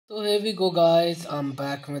So here we go guys, I'm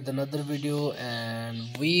back with another video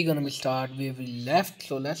and we gonna be start where we left.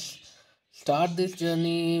 So let's start this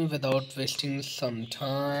journey without wasting some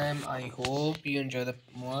time. I hope you enjoy the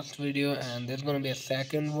first video and there's gonna be a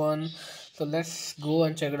second one. So let's go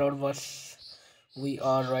and check it out what we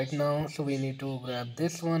are right now. So we need to grab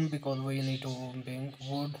this one because we need to pink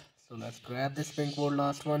wood. So let's grab this pink wood,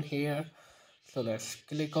 last one here. So let's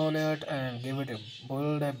click on it and give it a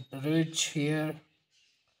build a bridge here.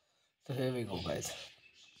 So here we go guys.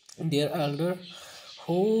 Dear elder,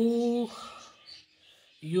 who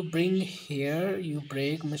you bring here, you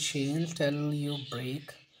break machines, tell you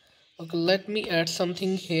break. Okay, let me add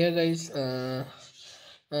something here guys.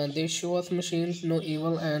 They show us machines no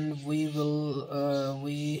evil and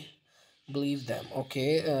we believe them.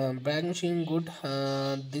 Okay, brag machine good.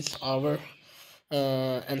 This our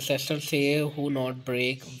ancestors say who not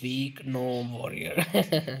break weak no warrior.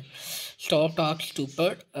 Stop talk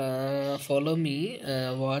stupid, follow me,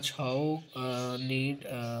 watch how need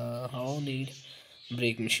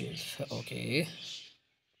break machines. Okay,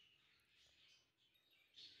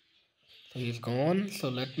 so he's gone. So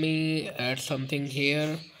let me add something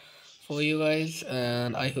here for you guys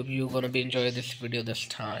and I hope you're gonna be enjoy this video this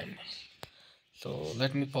time. So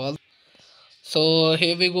let me pause. So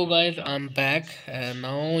here we go guys, I'm back and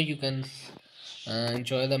now you can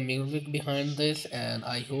enjoy the music behind this and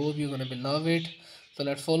I hope you're gonna be love it. So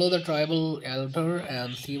let's follow the tribal elder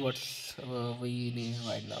and see what's we need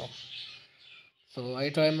right now. So I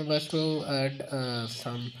try my best to add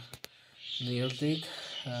some music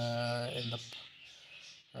in the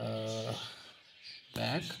uh,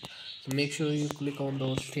 back, so make sure you click on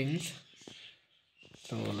those things.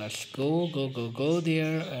 So let's go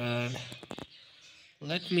there and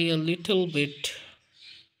let me a little bit.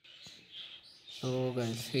 So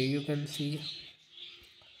guys, here you can see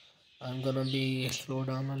I'm gonna be slow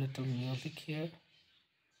down a little music here.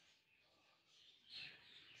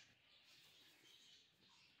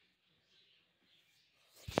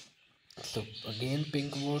 So again,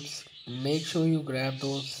 pink woods, make sure you grab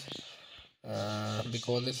those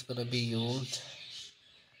because it's gonna be used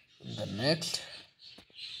in the next.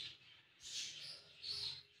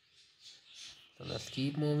 So let's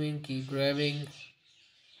keep moving, keep grabbing,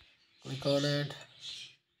 click on it,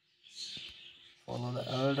 follow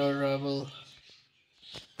the elder rebel.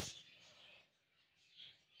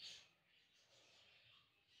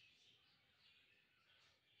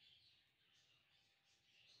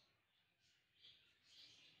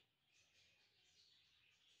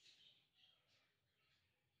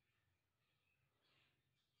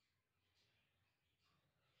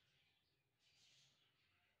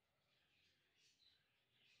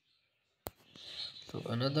 So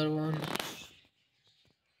another one.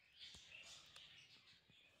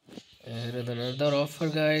 Here is another offer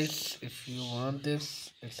guys. If you want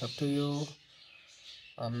this, it's up to you.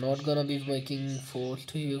 I'm not gonna be making force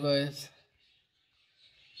to you guys.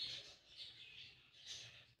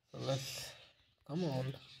 So let's come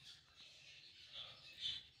on.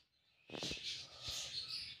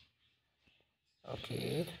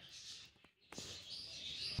 Okay.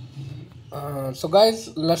 So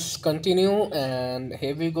guys, let's continue and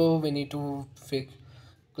here we go. We need to click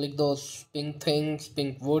those pink things,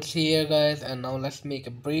 pink woods here guys, and now let's make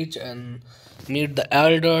a bridge and meet the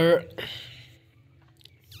elder.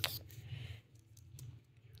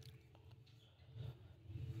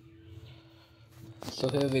 So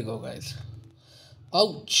here we go guys.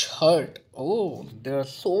 Ouch, hurt. Oh, there are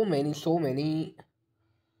so many.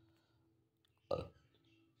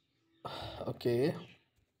 Okay.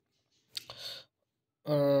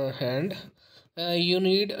 Hand. You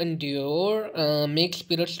need endure, make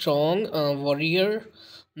spirit strong, warrior,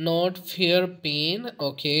 not fear pain.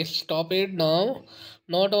 Okay, stop it now.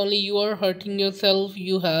 Not only you are hurting yourself,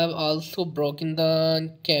 you have also broken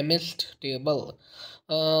the chemist table.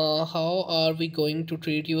 How are we going to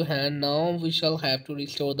treat you hand now? We shall have to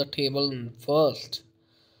restore the table first.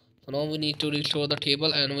 So now we need to restore the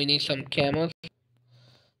table and we need some chemist.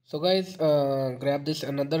 So guys, grab this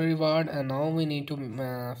another reward and now we need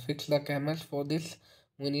to fix the canvas. For this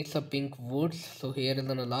we need some pink woods. So here is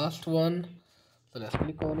the last one. So let's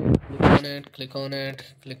click on it, click on it, click on it,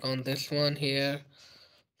 click on this one here.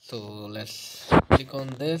 So let's click on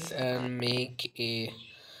this and make a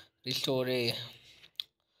restore a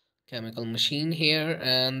chemical machine here,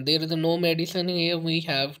 and there is no medicine here. We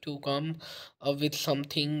have to come up with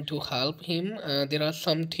something to help him. There are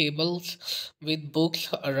some tables with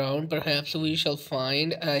books around. Perhaps we shall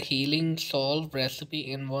find a healing solve recipe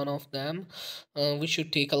in one of them. We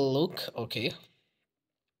should take a look. Okay,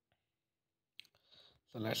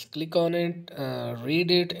 So let's click on it,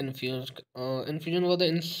 read it. Infusion was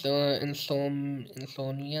the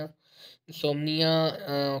insomnia.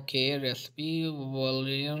 Okay, recipe,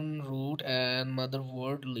 valerian root, and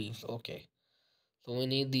motherwort leaves. Okay, so we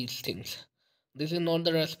need these things. This is not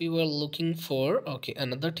the recipe we're looking for. Okay,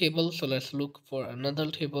 another table. So let's look for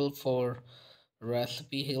another table for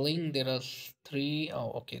recipe healing. There are three.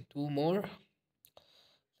 Oh, okay, two more.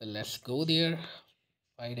 So let's go there.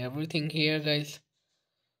 Find everything here, guys.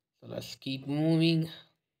 So let's keep moving.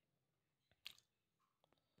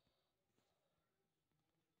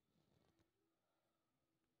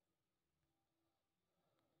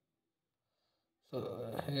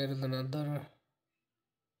 So here is another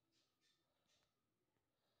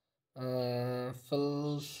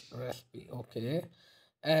Phil's recipe. Okay,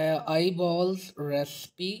 eyeballs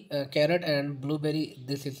recipe, carrot and blueberry.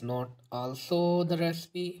 This is not also the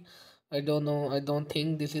recipe. I don't know. I don't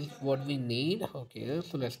think this is what we need. Okay,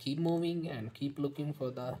 so let's keep moving and keep looking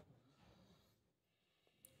for the.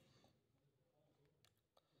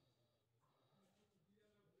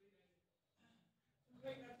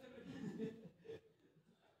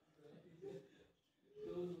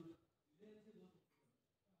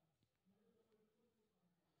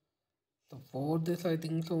 So for this, I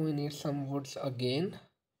think so we need some woods again.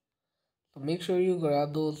 So make sure you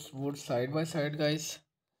grab those woods side by side, guys,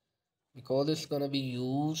 because it's gonna be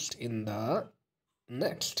used in the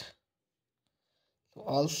next. So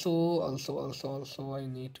also I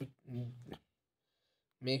need to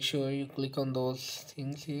make sure you click on those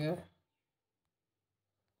things here.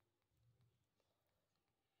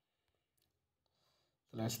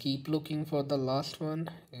 So let's keep looking for the last one.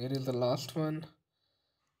 Here is the last one.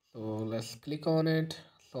 So let's click on it.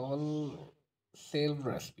 Solve save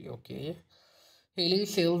recipe. Okay. Healing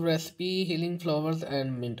save recipe, healing flowers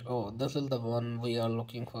and mint. Oh, this is the one we are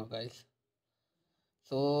looking for, guys.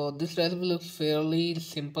 So this recipe looks fairly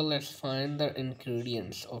simple. Let's find the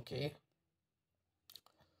ingredients. Okay.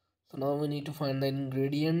 So now we need to find the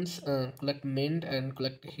ingredients, collect mint and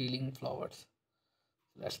collect healing flowers.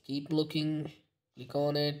 Let's keep looking. Click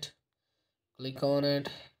on it. Click on it.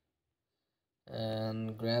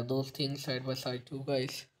 And grab those things side by side too,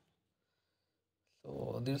 guys.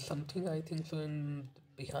 So there's something I think so in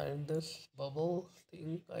behind this bubble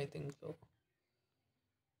thing. I think so.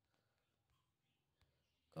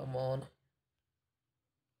 Come on.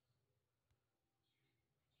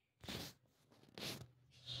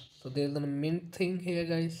 So there's a mint thing here,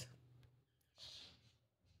 guys.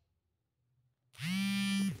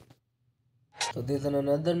 So there's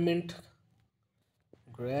another mint.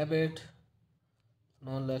 Grab it.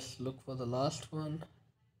 Now let's look for the last one.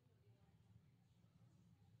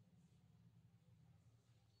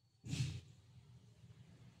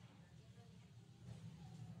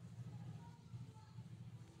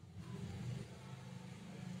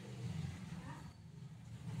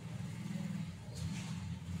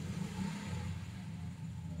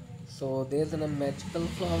 So there's a magical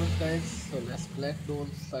flowers, guys. So let's collect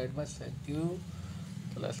those side by side too.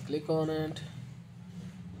 So let's click on it.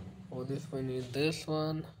 For this we need this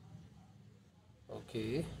one.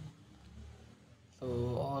 Okay.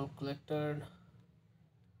 So all collected.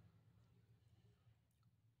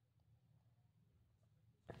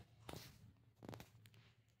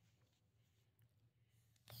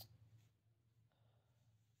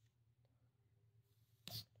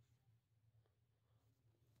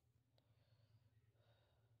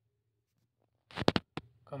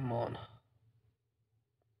 Come on.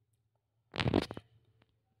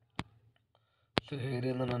 So here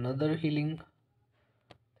is another healing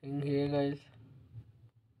thing here, guys.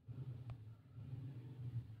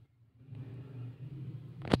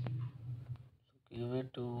 Give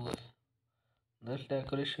it to this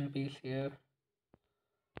decoration piece here.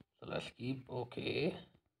 So let's keep okay.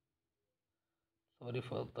 Sorry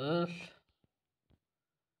for this.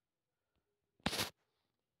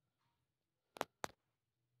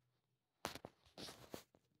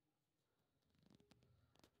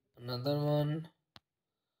 Another one.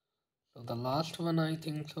 So the last one I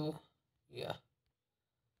think so. Yeah.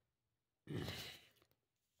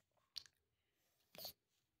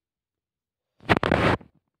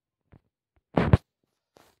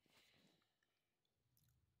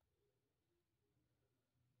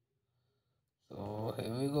 So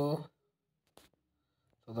here we go.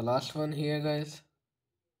 So the last one here, guys.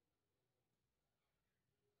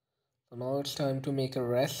 So now it's time to make a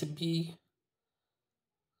recipe.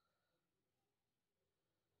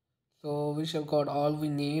 So we shall got all we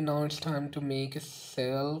need. Now it's time to make a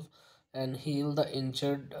salve and heal the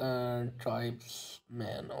injured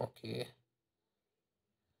tribesman. Okay.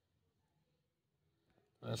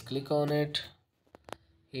 Let's click on it.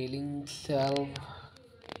 Healing salve.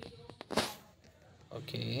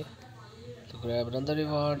 Okay. So grab another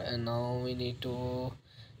reward, and now we need to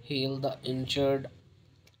heal the injured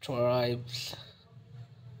tribes.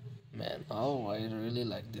 Man, oh, I really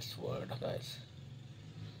like this word, guys.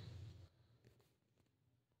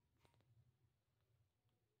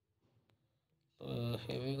 So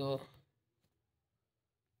here we go.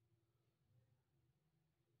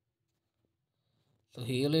 So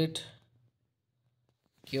heal it,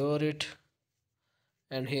 cure it,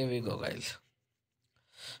 and here we go, guys.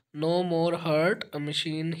 No more hurt. A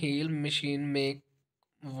machine heal, machine make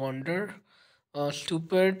wonder.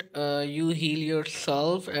 Stupid, you heal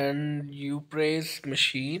yourself and you praise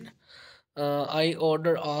machine. I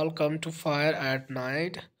order all come to fire at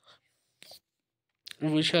night.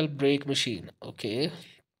 We shall break machine. Okay,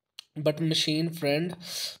 but machine friend,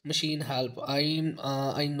 machine help. I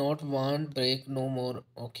not want break no more.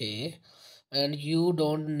 Okay, and you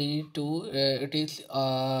don't need to. It is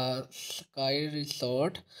a sky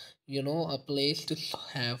resort, a place to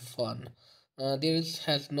have fun.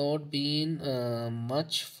 Has not been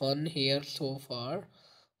much fun here so far.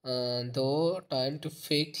 Though time to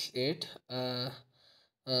fix it.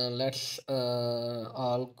 Let's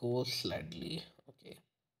all go slightly. Okay.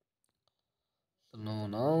 So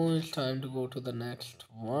now it's time to go to the next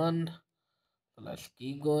one. So let's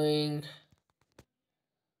keep going.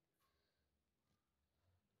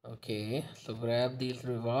 Okay, so grab these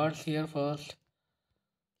rewards here first.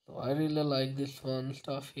 So I really like this one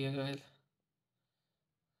stuff here, guys.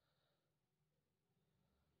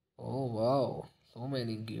 Oh wow, so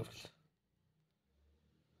many gifts.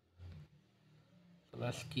 So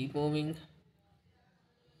let's keep moving.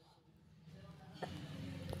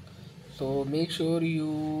 So make sure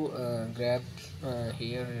you grab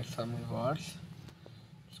here some rewards.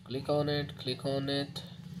 Just click on it, click on it,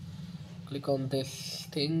 click on this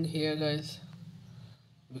thing here, guys,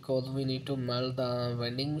 because we need to melt the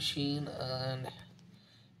vending machine. And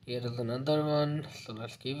here is another one, so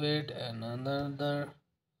let's give it another.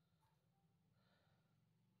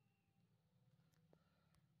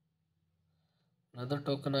 Another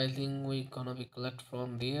tokenizing we gonna be collect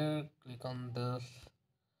from there. Click on this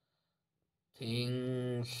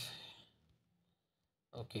things.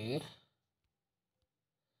 Okay,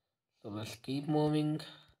 so let's keep moving.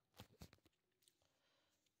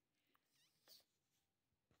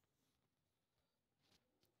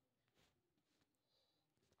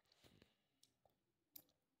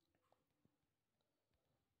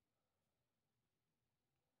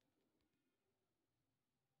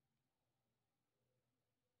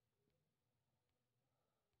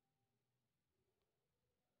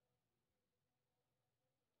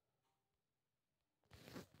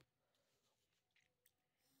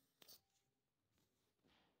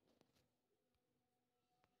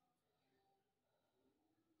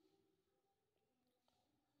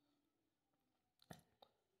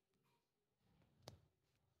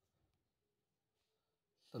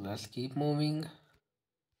 So let's keep moving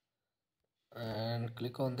and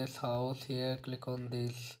click on this house here. Click on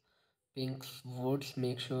these pink woods.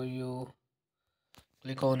 Make sure you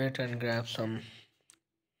click on it and grab some.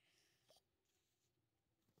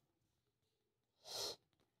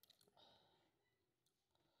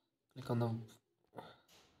 Click on the.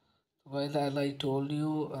 So guys, as I told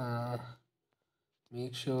you,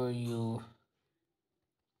 make sure you.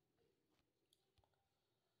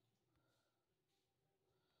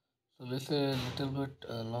 So let's a little bit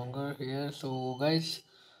longer here. So guys,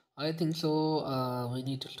 I think so. We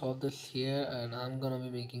need to stop this here, and I'm gonna be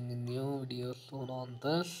making a new video soon on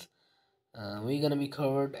this. We're gonna be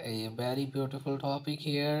covered a very beautiful topic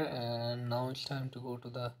here, and now it's time to go to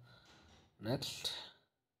the next.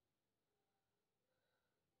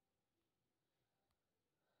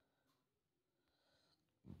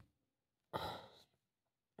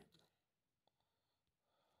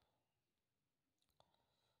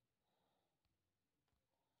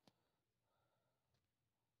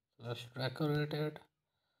 Let's decorate it.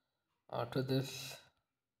 After this,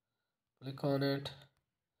 click on it.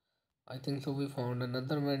 I think so. We found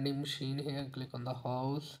another vending machine here. Click on the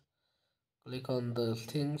house. Click on the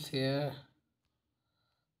things here.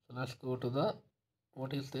 So let's go to the,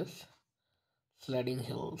 what is this? Sledding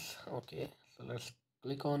hills. Okay, so let's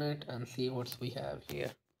click on it and see what we have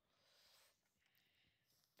here.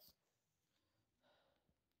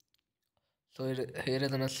 So here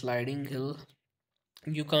is a sliding hill.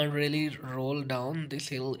 You can't really roll down this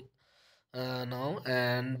hill now,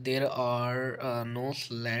 and there are no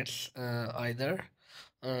sleds either.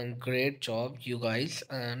 Great job, you guys,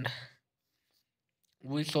 and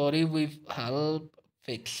we sorry we help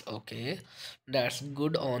Fix, okay, that's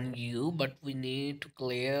good on you, but we need to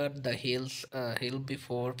clear the hill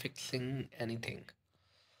before fixing anything.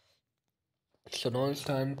 So now it's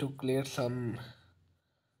time to clear some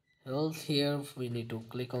hills here. We need to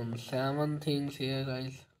click on 7 things here,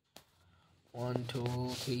 guys. 1 2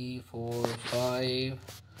 3 4 5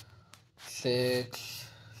 6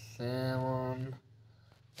 7,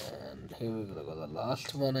 and here we go, the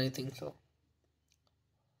last one, I think so.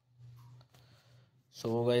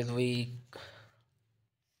 So guys, we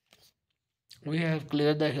have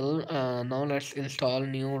cleared the hill. Now let's install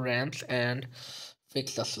new ramps and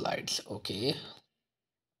fix the slides. Okay,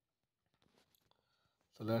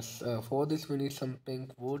 so let's for this we need some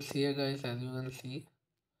pink woods here, guys, as you can see.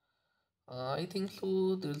 I think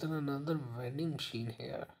so there's another vending machine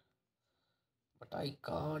here, but I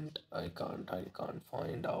can't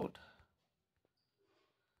find out.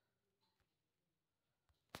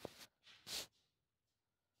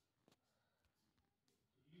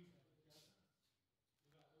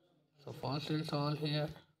 So first install here.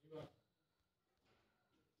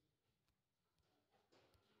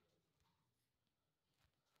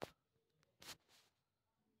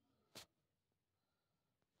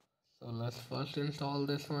 So let's first install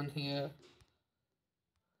this one here.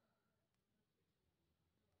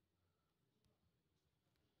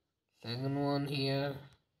 Second one here.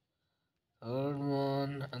 Third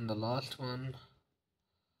one and the last one.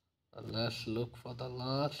 Let's look for the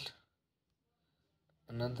last.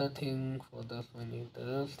 Another thing for this we need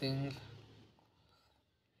those things.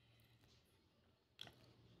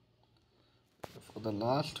 For the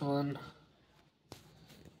last one.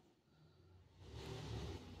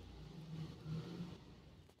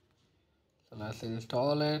 So let's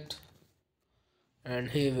install it. And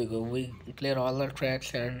here we go. We clear all the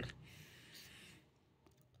tracks, and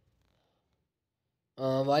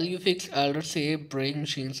while you fix elder save break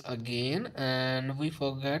machines again, and we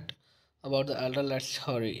forget about the elder, let's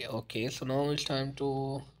hurry. Okay, so now it's time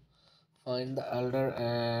to find the elder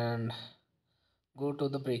and go to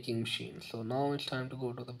the breaking machine. So now it's time to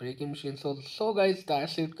go to the breaking machine. So guys,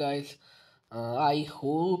 that's it, guys. I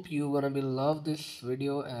hope you gonna be love this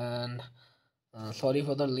video, and sorry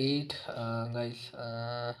for the late, guys.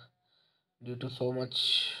 Due to so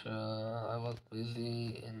much, I was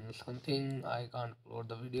busy in something, I can't upload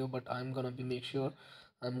the video, but I'm gonna be make sure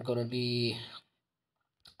I'm gonna be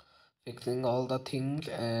fixing all the things,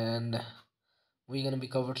 and we're gonna be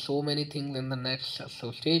covered so many things in the next.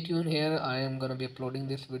 So stay tuned here. I am gonna be uploading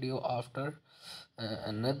this video after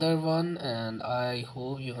another one, and I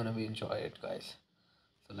hope you're gonna be enjoy it, guys.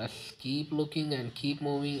 So let's keep looking and keep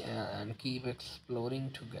moving and keep exploring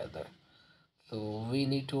together. So we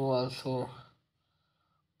need to also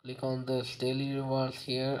click on this daily rewards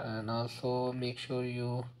here, and also make sure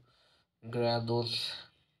you grab those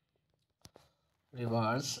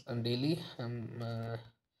rewards and daily. So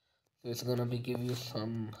it's gonna be give you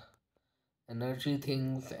some energy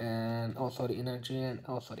things, and oh sorry, energy, and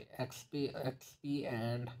oh sorry, XP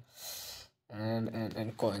and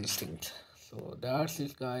coins things. So that's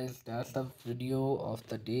it, guys. That's the video of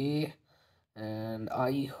the day, and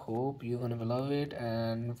I hope you're gonna love it.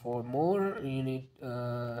 And for more, you need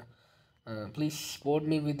please support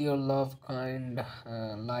me with your love, kind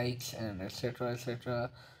likes, and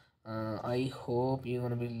etc. I hope you're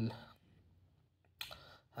gonna be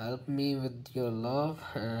help me with your love.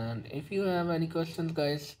 And if you have any questions,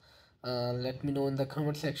 guys, let me know in the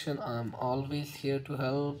comment section. I'm always here to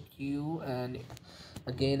help you. And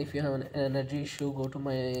again, if you have an energy issue, go to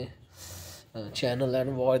my channel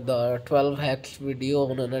and watch the 12 hacks video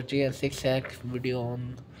on energy and 6 hacks video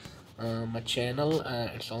on my channel.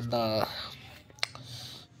 It's on the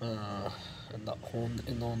uh, on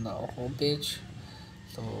the home page.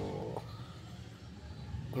 So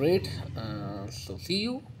great. So see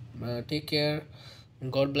you. Take care.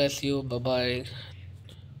 God bless you. Bye bye.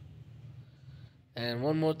 And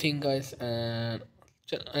one more thing, guys. And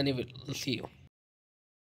anyway, see you.